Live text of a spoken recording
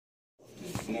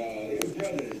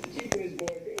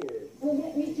Well,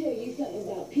 let me tell you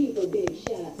something about people, big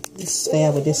shot. This is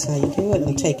fair, but this is how you do it.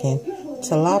 I'm taking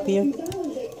tilapia,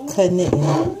 cutting it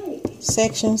in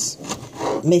sections,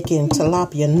 making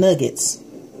tilapia nuggets.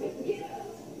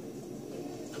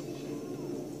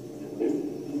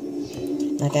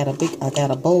 I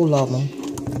got a bowl of them.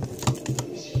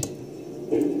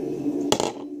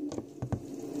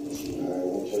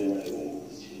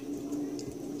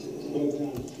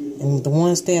 And the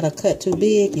ones that are cut too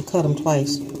big, you cut them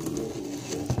twice.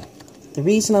 The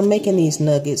reason I'm making these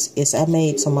nuggets is I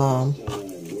made some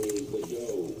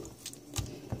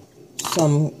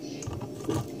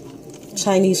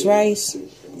Chinese rice.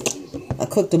 I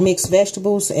cooked the mixed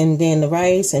vegetables and then the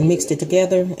rice and mixed it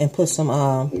together and put some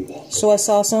soy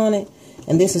sauce on it.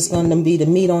 And this is going to be the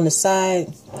meat on the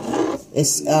side.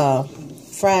 It's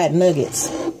fried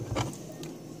nuggets.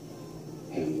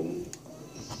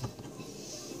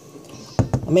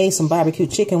 I made some barbecue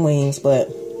chicken wings, but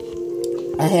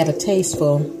I had a taste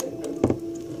for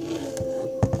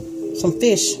some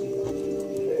fish.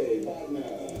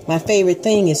 My favorite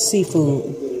thing is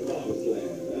seafood.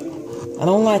 I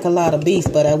don't like a lot of beef,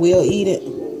 but I will eat it.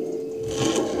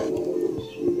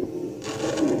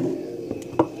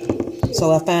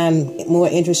 So I find more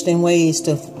interesting ways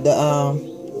to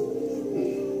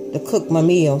cook my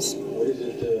meals.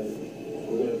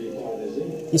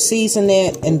 You season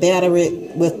it and batter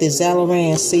it with the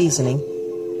Zalaran seasoning.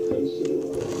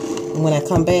 And when I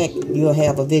come back, you'll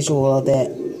have a visual of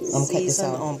that. I'm cutting this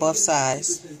out on both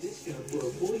sides. For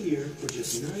a full year for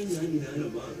just $9.99 a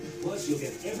month. Plus, you'll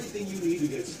get everything you need to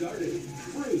get started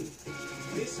free.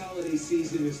 This holiday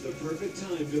season is the perfect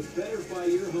time to betterfy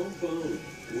your home phone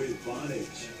with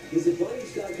Vonage. Visit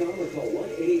Vonage.com or call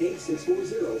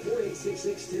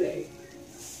 1-888-640-4866 today.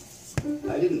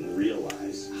 I didn't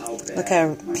realize how bad. Look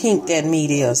how pink that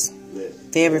meat is.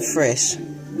 Very fresh.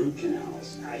 Root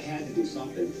canals. I had to do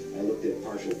something. I looked at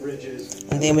partial bridges.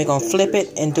 And then we're going to flip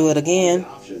it and do it again.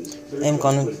 And we're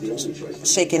going to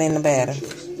shake it in the batter.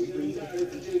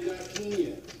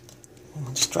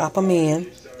 Just drop them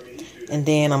in. And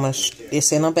then I'm going to,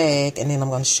 it's in a bag, and then I'm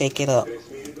going to shake it up.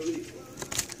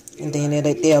 And then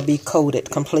they'll be coated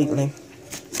completely.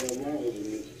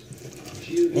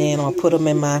 Then I'll put them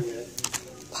in my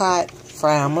pot,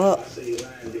 fry them up.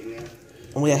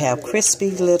 And we'll have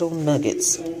crispy little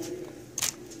nuggets.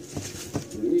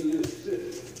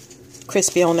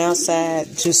 Crispy on the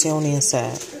outside, juicy on the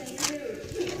inside.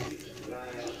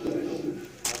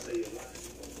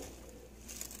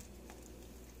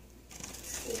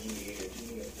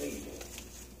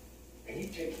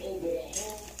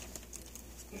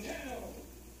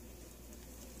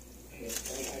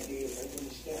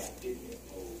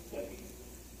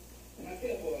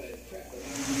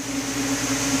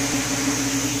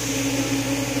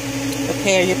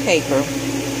 Prepare your paper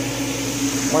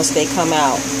once they come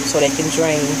out so they can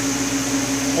drain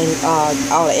and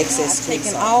all the excess. I've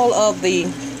taken all of the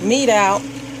meat out,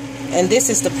 and this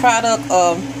is the product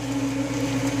of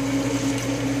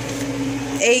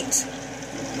 8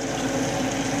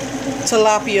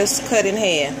 tilapias cut in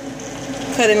half,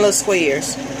 cut in little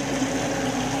squares.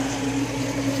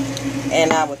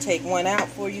 And I will take one out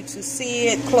for you to see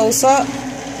it close up.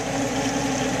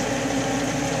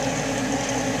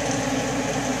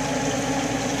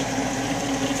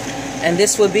 And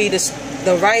this will be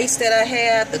the rice that I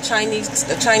have, the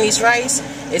Chinese rice.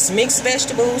 It's mixed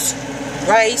vegetables,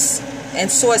 rice, and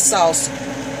soy sauce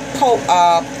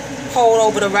poured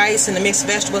over the rice and the mixed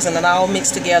vegetables, and then all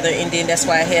mixed together, and then that's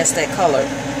why it has that color.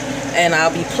 And I'll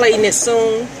be plating it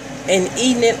soon and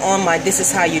eating it on my This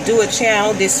Is How You Do It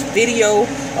channel. This video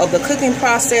of the cooking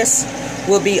process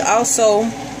will be also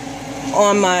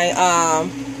on my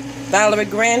Valerie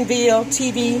Granville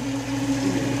TV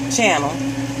channel.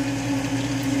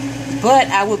 But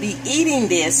I will be eating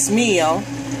this meal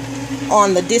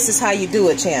on the This Is How You Do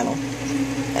It channel.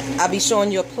 I'll be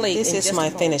showing you a plate. This is my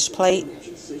finished plate.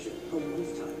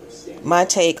 My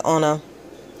take on a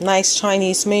nice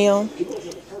Chinese meal.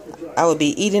 I will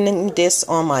be eating this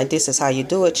on my This Is How You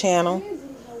Do It channel.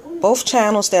 Both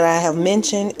channels that I have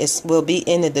mentioned will be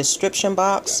in the description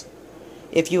box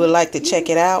if you would like to check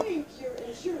it out.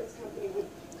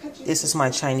 This is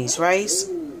my Chinese rice.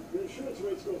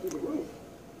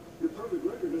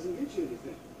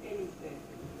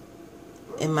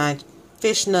 And my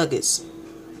fish nuggets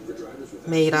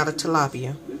made out of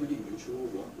tilapia.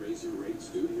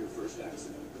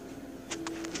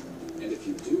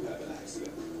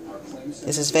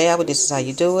 This is Val. This Is How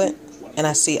You Do It. And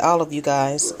I see all of you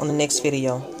guys on the next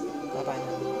video. Bye-bye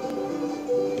now.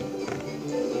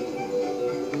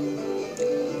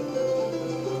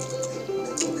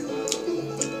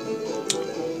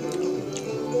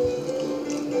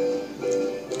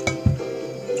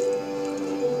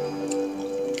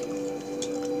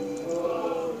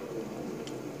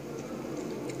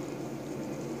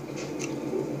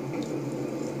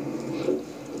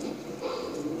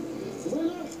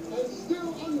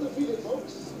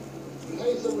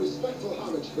 respectful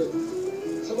homage,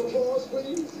 please. Some applause,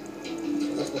 please.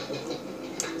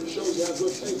 Shows you have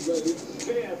good taste, baby.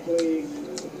 Fair, please.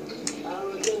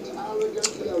 Arrogant,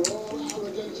 they're all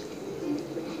arrogant.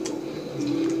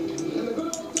 In the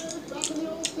good old days, back in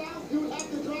the old South, you'd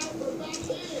have to drive from back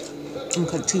here. I'm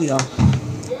gonna cut TV off.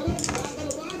 Get it? Back in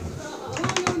the box?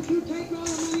 Why don't you take all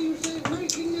the money you save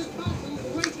racing this bus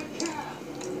and race a cab?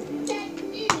 That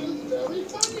is very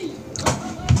funny.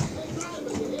 Hey, driver,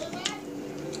 you hear that?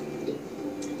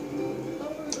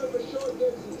 Only good for short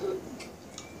distances.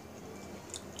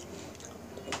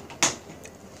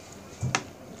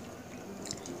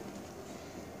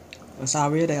 It's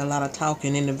already a lot of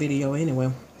talking in the video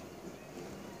anyway.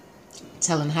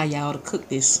 Telling how y'all to cook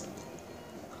this.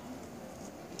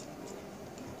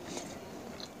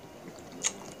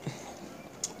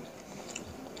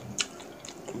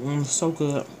 So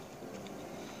good.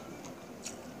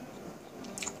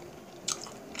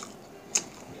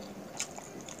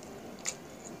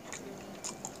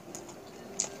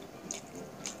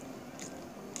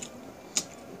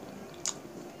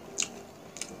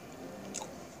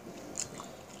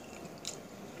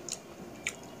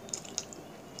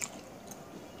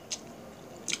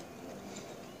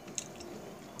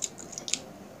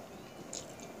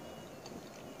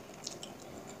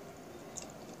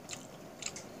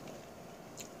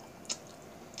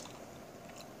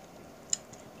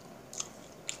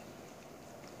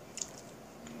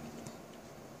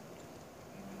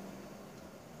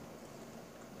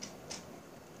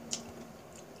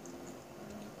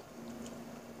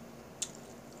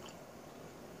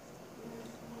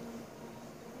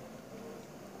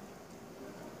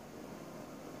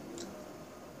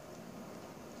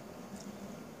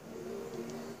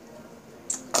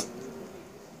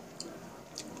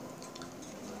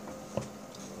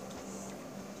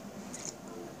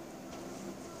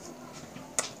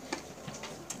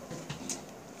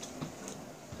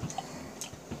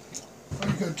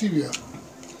 Got TV out.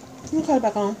 You can cut it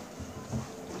back on.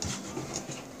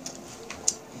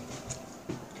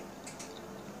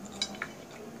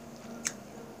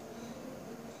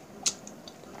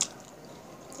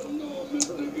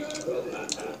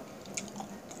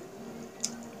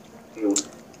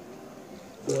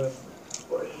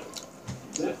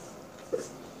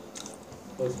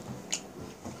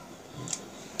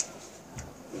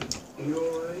 You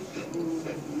alright?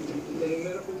 Any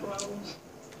medical problems?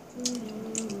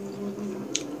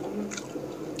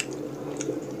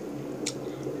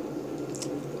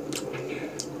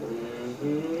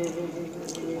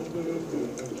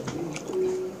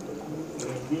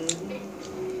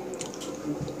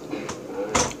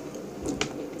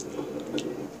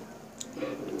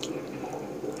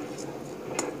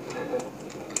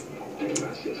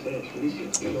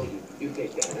 You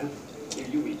take that, huh?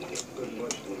 You eat it. Good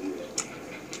much for you.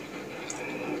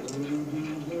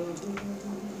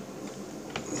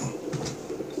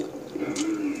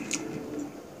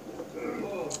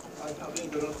 Oh, I have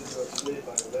interrupted your sleep.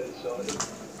 I'm very sorry.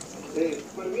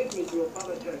 Permit me to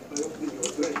apologize by opening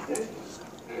your dress, eh?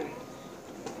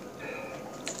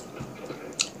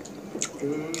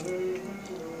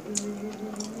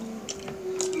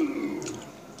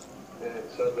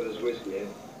 Salvador's whiskey, eh?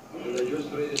 I just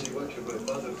raided the watch of my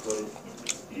father for it.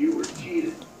 You were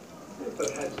cheated.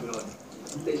 Perhaps not.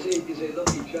 They say it is a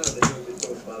lucky child that knows its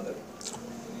own father.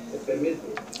 Permit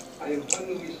me. I am Juan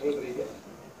Luis Rodriguez.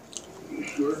 You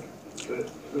sure?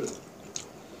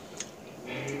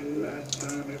 Last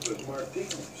time it was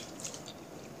Martinez.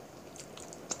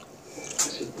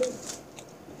 That's it then.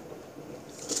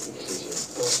 This is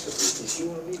impossible. It's you,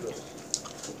 amigo.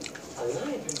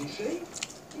 Alive, did he say?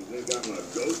 You think I'm a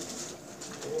goat?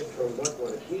 And from what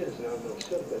one hears now,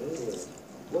 myself an Indian.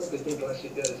 Most they think La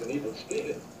Ciudad is an evil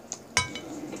spirit.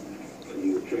 Are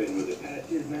you trading with the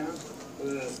patches now?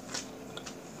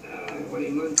 When a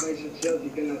man buys itself,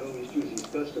 you cannot always choose his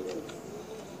customers.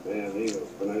 Hey, amigo,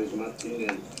 when I was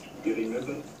Martinez, you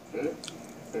remember? Huh?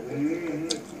 3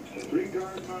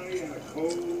 guard money and a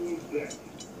cold deck.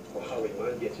 Well, how a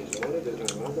man gets his money does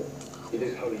not matter. It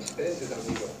is how he spends it,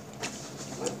 amigo.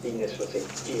 Martinez was a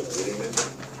deal, you remember?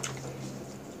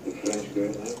 The French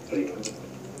girl, huh? 300.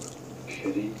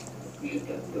 Chérie, je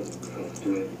t'adore quand tu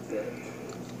es belle.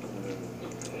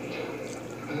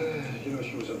 You know,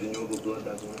 she was of the noble blood,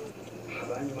 that one.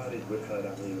 Have I married with her,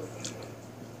 amigo?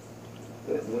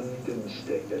 That one little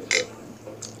mistake, that's all.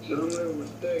 Some little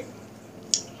mistake.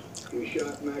 You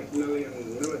shot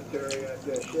Maximilian's military at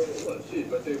that shit. Well, shit,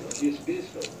 but they were his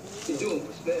pistol. He do it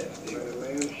for spare. When a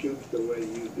man shoots the way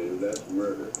you do, that's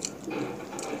murder.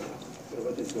 So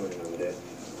what is going on there?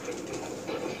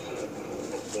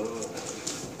 Oh.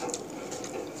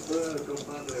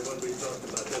 compadre, what we talked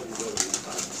about everybody in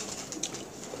past.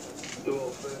 Two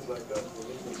old friends like us will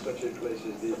meet in such a place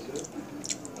as this, huh?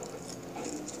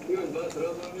 You in bad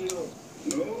trouble, amigo?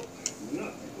 No,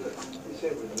 nothing. You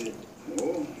say with me.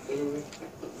 No.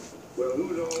 Well,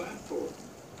 who's all that for?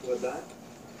 What that?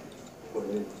 For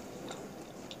me.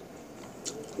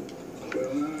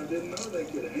 Well, I didn't know they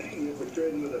could hang you for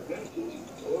trading with the benches.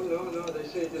 Oh, no, they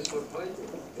say just for fighting.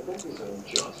 But that is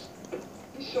unjust.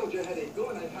 This soldier had a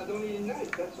gun, I had only a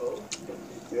knife, that's all.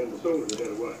 Yeah, the soldier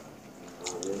had a what?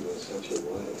 Oh, really, such a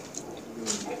wife.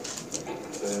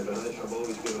 But I've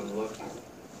always been unlucky.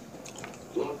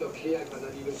 Locked up here, I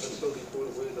cannot even consult before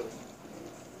the widow.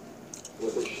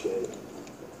 What a shame.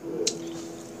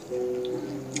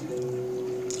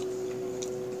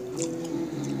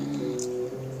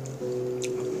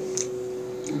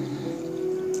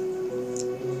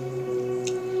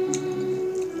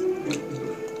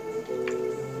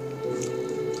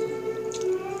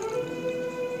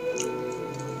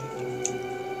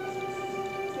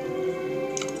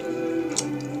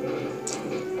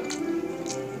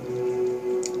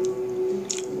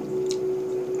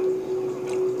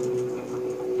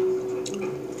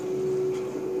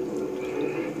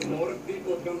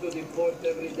 Come to the port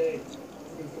every day.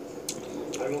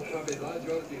 I will have a large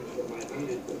audience for my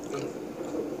needed.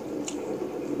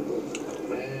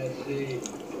 See,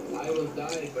 I will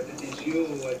die, but it is you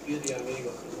who I pity,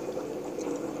 amigo.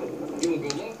 You will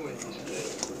go loco in this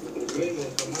place. The grave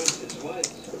will command his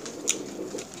wives.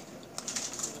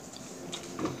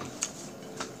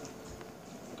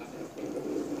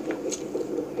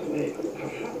 Hey,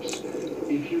 perhaps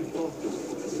if you talk to me,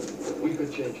 we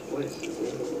could change places.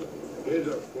 He's a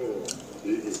fool,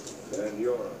 and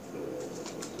you're a fool.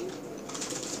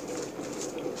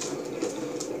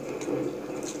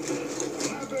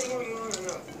 I've been on long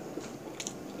enough.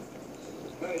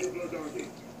 Hey, you blue donkey.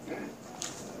 Huh?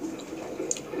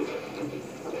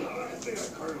 All right, see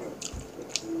that, Colonel.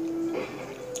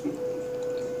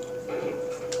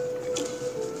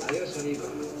 Adios, amigo.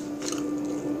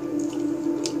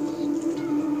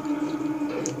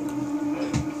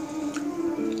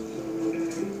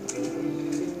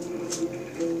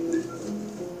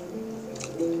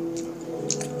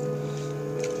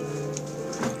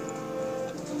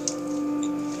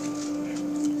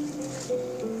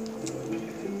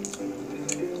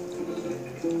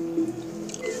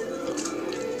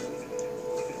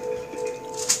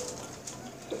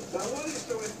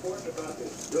 About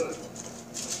this gun.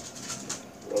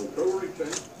 On February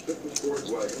 10th, 6 Ford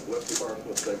wagons left the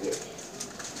arsenal of St. Louis.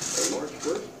 On March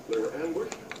 1st, they were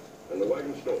ambushed and the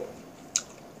wagon stolen.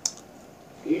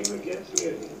 Even against the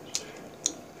Indians.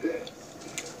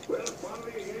 Well,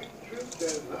 finally, Yankee troops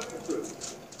has not improved.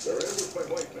 They're ambushed by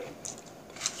white men.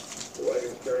 The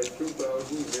wagons carried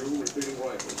 2,000 new repeating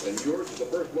rifles, and yours is the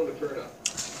first one to turn up.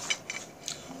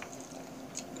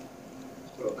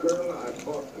 Well, Colonel, I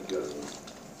bought the gun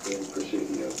in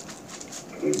Presidio.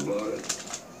 We bought it.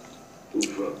 Who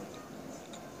from?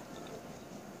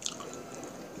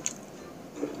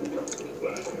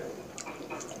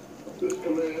 This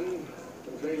command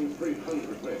contains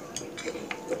 300 men.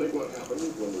 I think what happens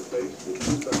when we're faced with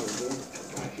 2,000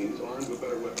 Apaches armed with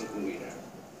better weapons than we have.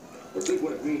 Or think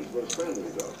what it means for those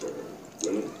families out there.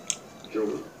 Women,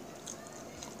 children.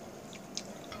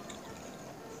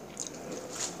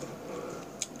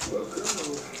 Well,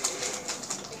 Colonel,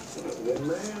 the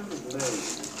man's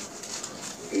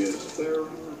name is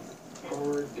Theron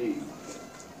Pardee.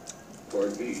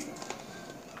 Pardee.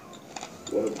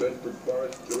 One of Bedford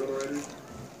Forest's guerrilla raiders?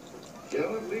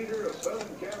 Gallant leader of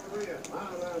Southern Cavalry and my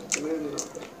last commanding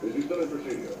officer. Is he still in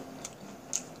Presidio?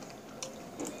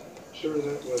 Sir,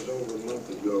 that was over a month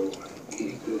ago.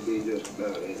 He could be just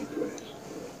about any place.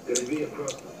 Could he be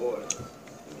across the border?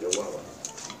 Chihuahua.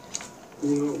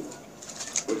 Who knows?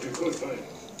 But you could find him.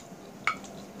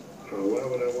 Why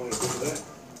would I want to do that?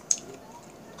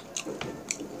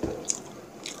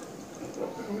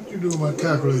 What you do with my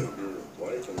calculator?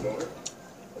 Wife and daughter?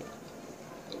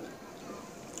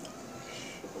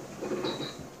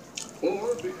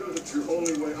 Or because it's your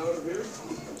only way out of here?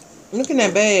 Look in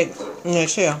that bag in that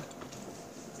shell.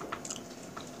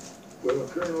 Well,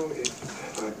 Colonel,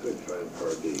 if I could find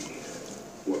Pardee,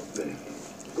 what then?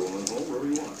 Go on home wherever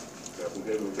you want. Captain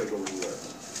Hayden will take over from there.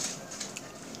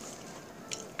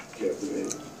 Captain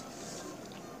Hayden.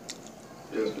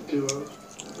 Just the two of us?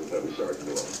 That'd be Sergeant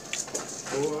alone.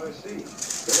 Oh, I see.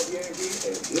 That Yankee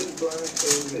and his black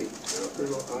and me. Now,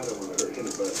 Colonel, I don't want to hurt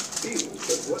anybody's feelings,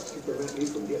 but what's to prevent me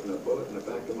from getting a bullet in the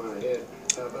back of my head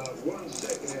about 1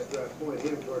 second after I point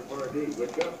him toward Pardee?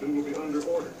 But Captain will be under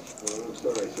orders. Well, I'm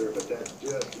sorry, sir, but that's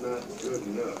just not good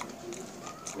enough.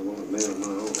 I want a man of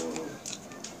my own on him.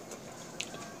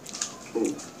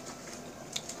 Who?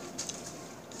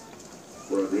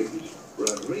 Rodriguez?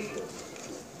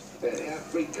 That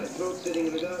half-breed cutthroat sitting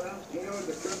in the doghouse? He knows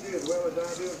the country as well as I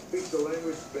do, speaks the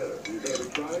language better. He's ever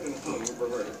tried and hung for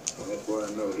murder. Well, that's why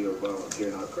I know he'll volunteer.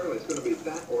 Now, Colonel, it's going to be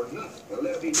that or nothing. Well,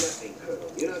 there'll be nothing, Colonel.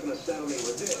 You're not going to saddle me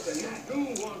with this. And I do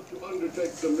want to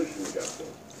undertake the mission,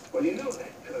 Captain. Well, you know that,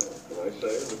 Colonel. Can I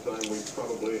say, at the time we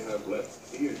probably have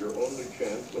left, he is your only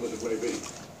chance, limited may be.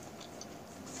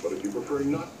 But if you prefer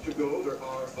not to go, there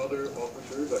are other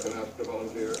officers I can ask to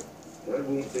volunteer. That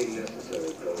won't be necessary,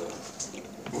 Colonel.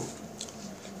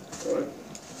 All right.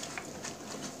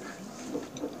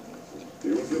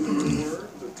 You will give them your word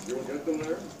that you will get them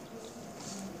there?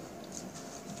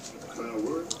 Final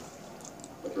word?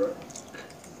 That's right.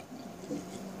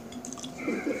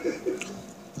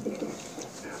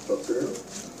 Up there?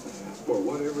 For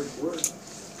whatever it's worth,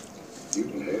 you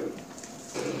can have it.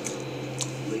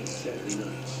 Late Saturday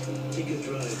night, take a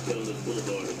drive down the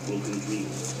boulevard of broken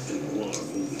dreams and noir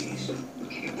movies.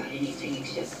 About anything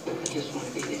except I just want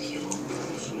to be with you.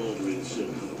 Smoldering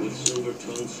cinema with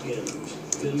silver-tongued scammers,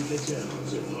 femme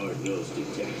fatales, and hard-nosed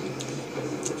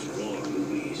detectives. Noir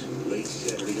movies, late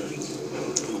Saturday night,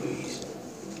 movies.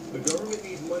 The government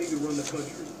needs money to run the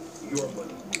country. Your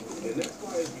money. And that's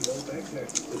why if you owe back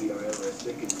taxes to the IRS,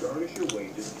 they can garnish your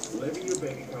wages, levy your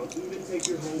bank account, even take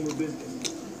your home or business.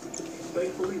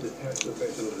 Thankfully, the tax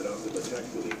professionals at Optima Tax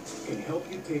Relief can help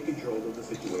you take control of the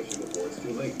situation before it's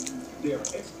too late. They are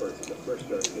experts in the Fresh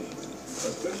Start Initiative,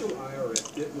 a special IRS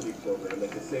debt relief program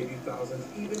that can save you thousands,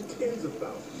 even tens of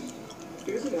thousands.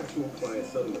 Here's an actual client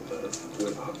settlement letter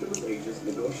where Optima's agents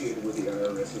negotiated with the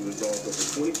IRS and resolved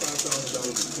over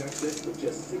 $25,000 in tax debt with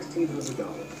just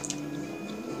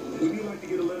 $1,600. Would you like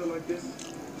to get a letter like this?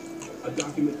 A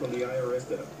document from the IRS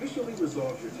that officially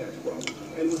resolves your tax problem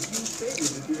and with huge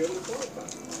savings if you're able to qualify.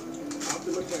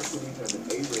 Optima Tax Relief has an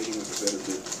A rating with the Better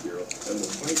Business Bureau and will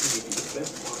fight to get you the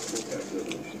best possible tax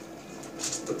resolution.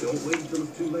 But don't wait until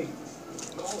it's too late.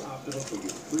 Call Optima for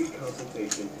your free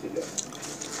consultation today.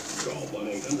 Call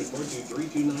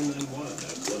 1-800-423-2991.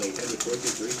 That's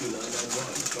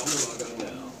 1-800-423-2991. Call or log on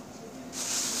now.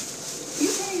 You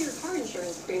pay your car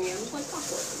insurance premiums like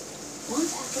clockwork.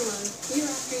 Month after month, year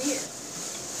after year.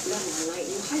 Then one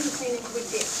night you hydroplane into a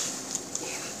ditch.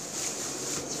 Yeah.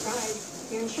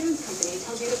 Surprise, your insurance company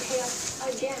tells you to pay up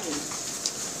again.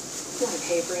 Why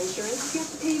pay for insurance if you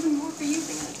have to pay even more for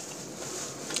using it?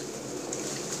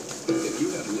 If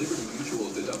you have Liberty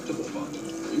Mutual deductible fund,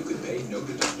 you could pay no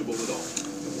deductible at all.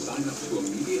 Sign up to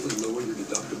immediately lower your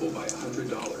deductible by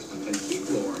 $100 and keep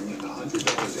lowering it $100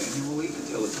 annually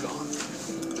until it's gone.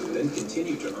 Then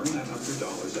continue to earn that $100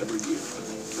 every year.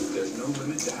 There's no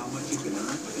limit to how much you can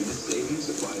earn, and this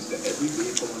savings applies to every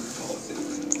vehicle on your policy.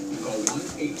 Call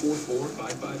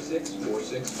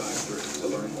 1-844-556-4653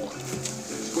 to learn more.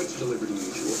 Switch to Liberty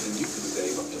Mutual and you can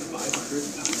save up to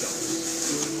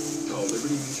 $509. Call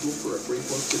Liberty Mutual for a free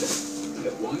quote today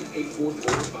at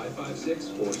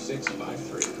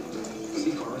 1-844-556-4653.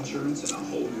 See car insurance and a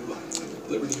whole new life.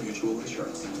 Liberty Mutual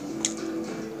Insurance.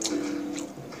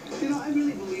 You know, I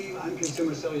really believe I'm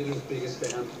Consumer Cellular's biggest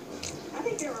fan. I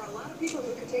think there are a lot of people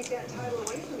who could take that title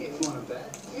away from you. You want to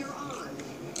bet? You're on.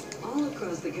 All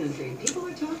across the country, people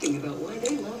are talking about why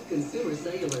they love Consumer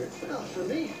Cellular. Well, for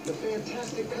me, the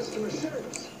fantastic customer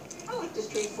service. I like the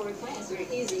straightforward plans that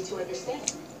are easy to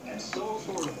understand. And so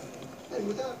affordable. And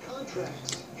without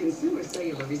contracts. Consumer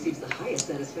Cellular receives the highest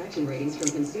satisfaction ratings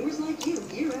from consumers like you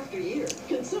year after year.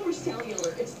 Consumer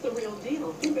Cellular, it's the real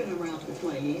deal. We've been around for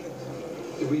 20 years.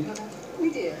 Did we know that? We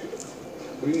did.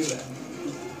 We knew that.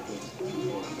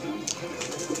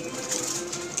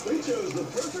 We chose the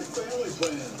perfect family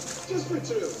plan. Just for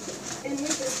two. And we've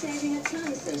been saving a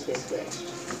ton since we switched.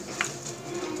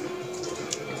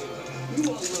 You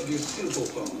all love your simple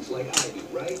phones like I do,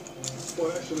 right?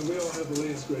 Well, actually, we all have the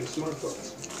latest greatest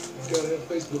smartphones. Gotta have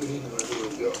Facebook and email everywhere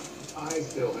we go. I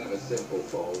still have a simple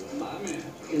phone. My man.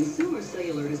 Consumer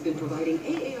Cellular has been providing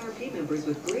AARP members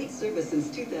with great service since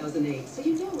 2008, so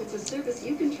you know it's a service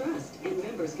you can trust, and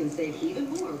members can save even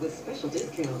more with special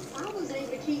discounts. I was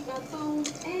able to keep my phone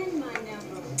and my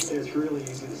number. It's really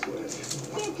easy to switch.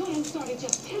 Their plan started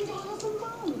just $10 a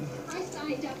month. I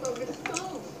signed up over the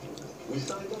phone. We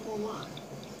signed up online.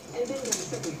 And then got a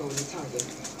second phone at Target.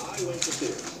 I went to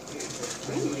Sears.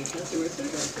 Friendly customer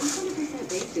service, 100%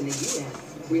 based in the U.S.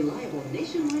 Reliable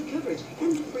nationwide coverage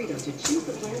and the freedom to choose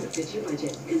the plan that fits your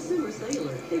budget. Consumer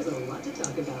Cellular, there's a lot to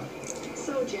talk about.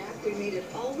 So, Jack, we made it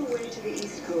all the way to the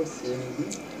East Coast.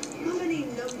 How many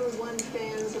 #1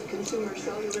 fans of Consumer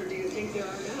Cellular do you think there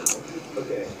are now?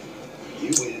 Okay,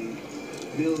 you win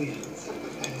millions.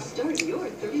 Start your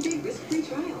 30-day risk-free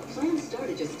trial. Plans start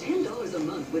at just $10 a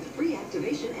month with free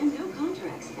activation and no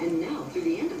contracts. And now, through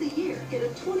the end of the year, get a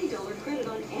 $20 credit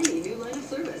on any new line of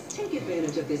service. Take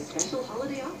advantage of this special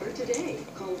holiday offer today.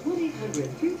 Call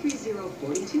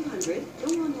 1-800-330-4200.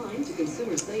 Go online to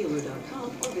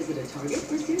consumercellular.com or visit a Target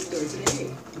or Sears store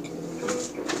today.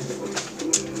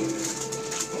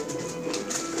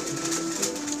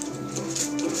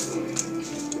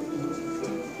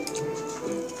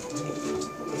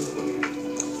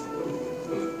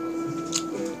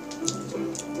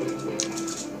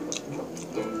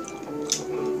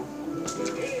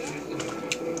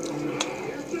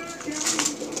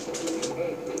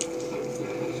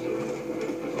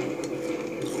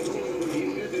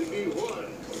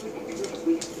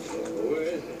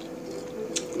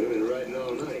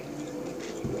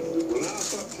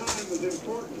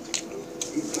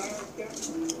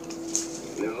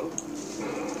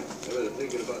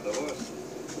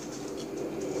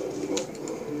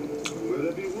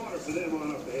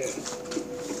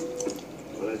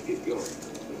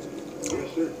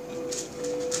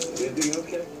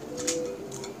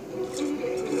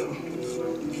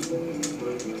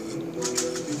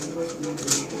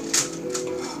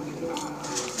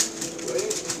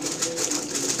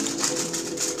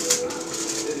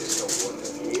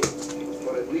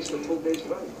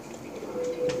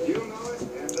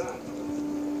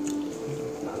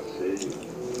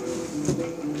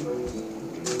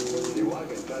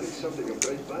 Something of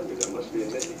great value. There must be a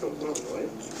Mexico pronto, eh?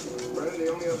 Brad, the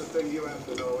only other thing you have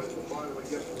to know is the farther we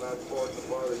get from that port, the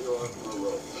farther you are from the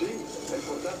road. Sí, es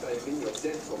importante el niño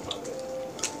dead, compadre.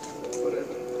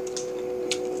 Forever.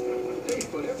 Sí,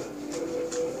 forever.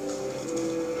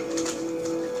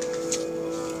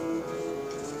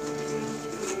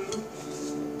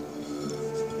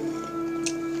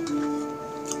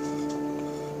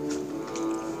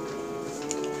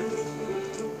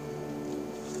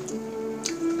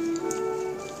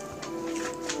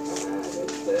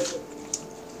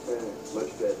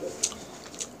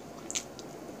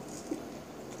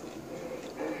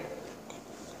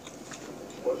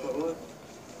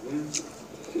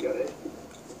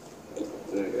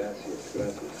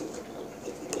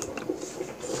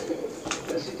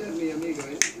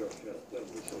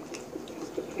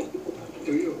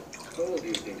 To you, how old do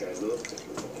you think I look?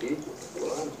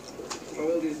 What? How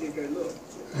old do you think I look?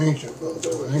 Ancient,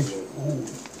 brother, ancient. Ooh.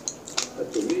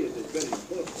 To me, it is very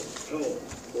important. How old?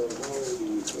 Well, how old do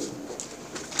you think?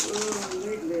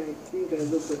 Lately, I think I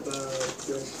look about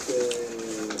just,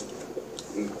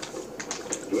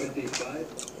 25?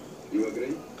 You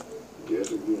agree?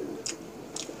 Yes, again.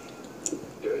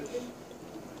 30?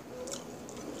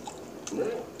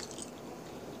 More?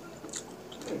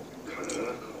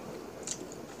 Carajo.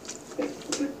 But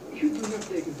you do not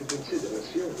take into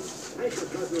consideration. I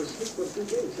have had no sleep for 2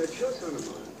 days. I chose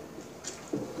Hanamon.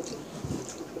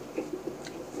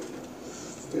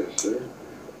 Yes, sir.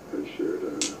 I sure do.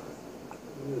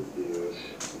 Oh, Dios.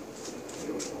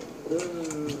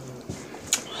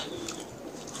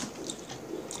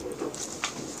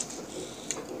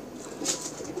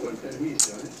 Con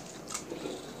permiso, eh?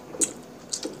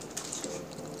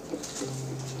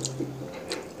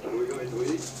 Are we going to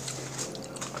eat?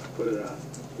 Put it out.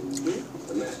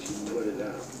 The match. Put it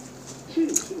out. Sí,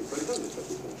 sí, perdón,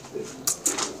 papi.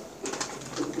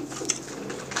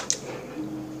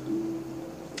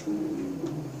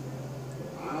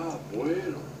 Ah,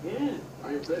 bueno. Yeah.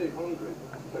 I'm very hungry.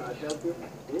 Can I help you?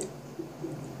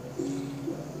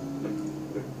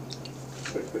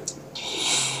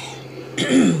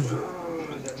 Oh,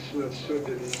 that smells so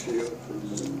delicious.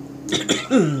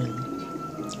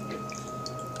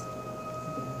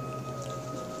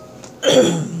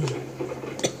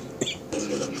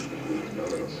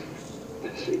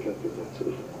 Sí, capitán, sí.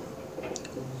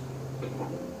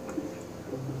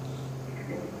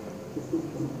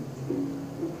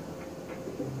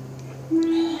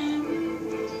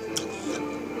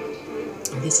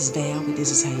 This is Val, but this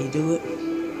is how you do it.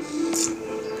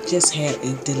 Just had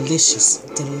a delicious,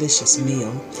 delicious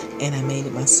meal, and I made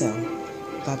it myself.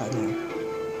 Bye-bye now.